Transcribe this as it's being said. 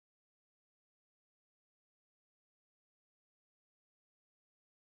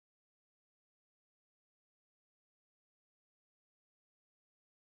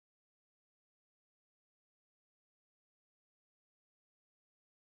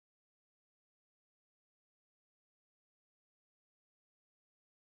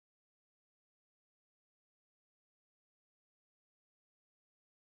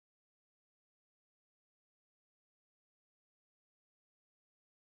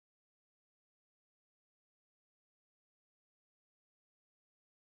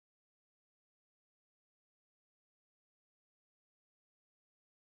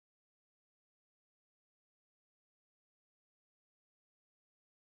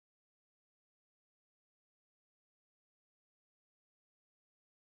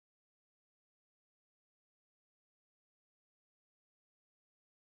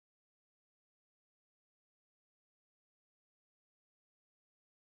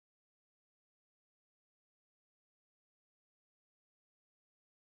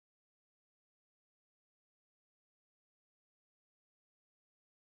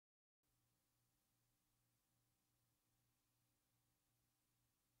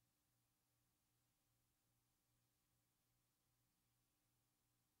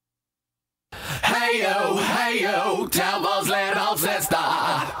hey you, devil's little sister,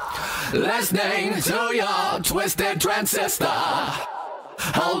 listening to your twisted transistor.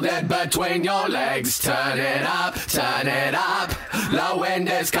 Hold it between your legs, turn it up, the wind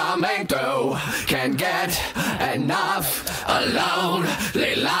is coming through, can't get enough. A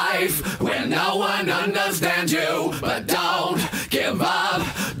lonely life where no one understands you, but don't give up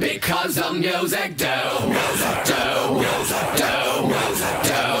because the music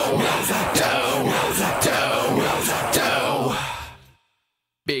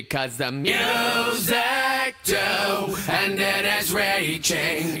because the music do, and it is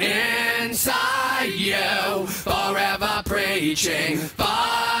reaching inside you, forever preaching,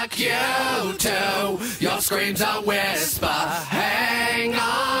 fuck you too. Your screams a whisper, hang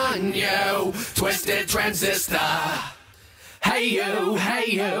on you, twisted transistor. Hey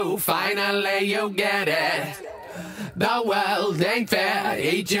you, finally you get it. The world ain't fair,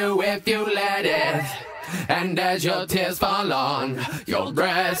 eat you if you let it. And as your tears fall on your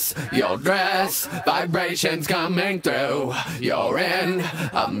dress, vibrations coming through. You're in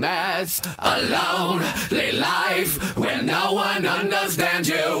a mess, a lonely life where no one understands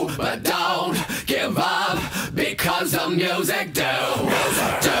you, but don't give up because the music do.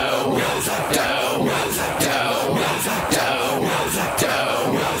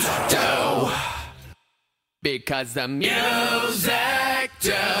 Because the music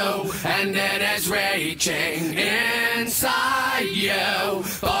do, and it is reaching inside you,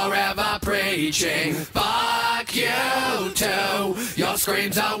 forever preaching, fuck you too. Your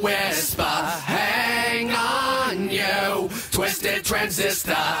screams a whisper, hang on you, twisted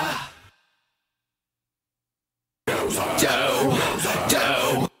transistor.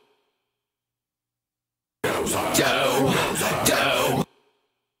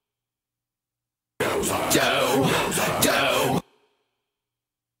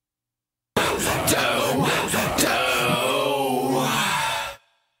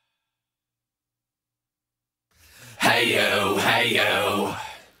 Hey you,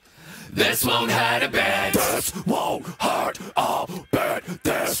 this won't hurt a bit. This won't hurt a bit.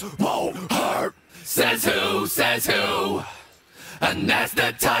 This won't hurt. Says who?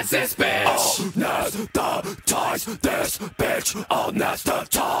 Anesthetize this bitch. Anesthetize this bitch.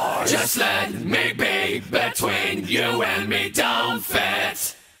 Anesthetize. Just let me be between you and me. Don't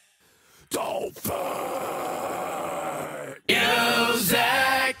fit. Don't fit.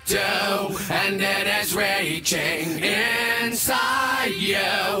 Music do, and it is reaching inside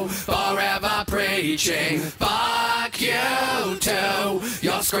you, forever preaching, fuck you too.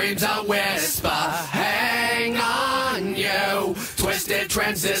 Your screams a whisper, hang on you, twisted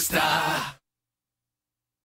transistor.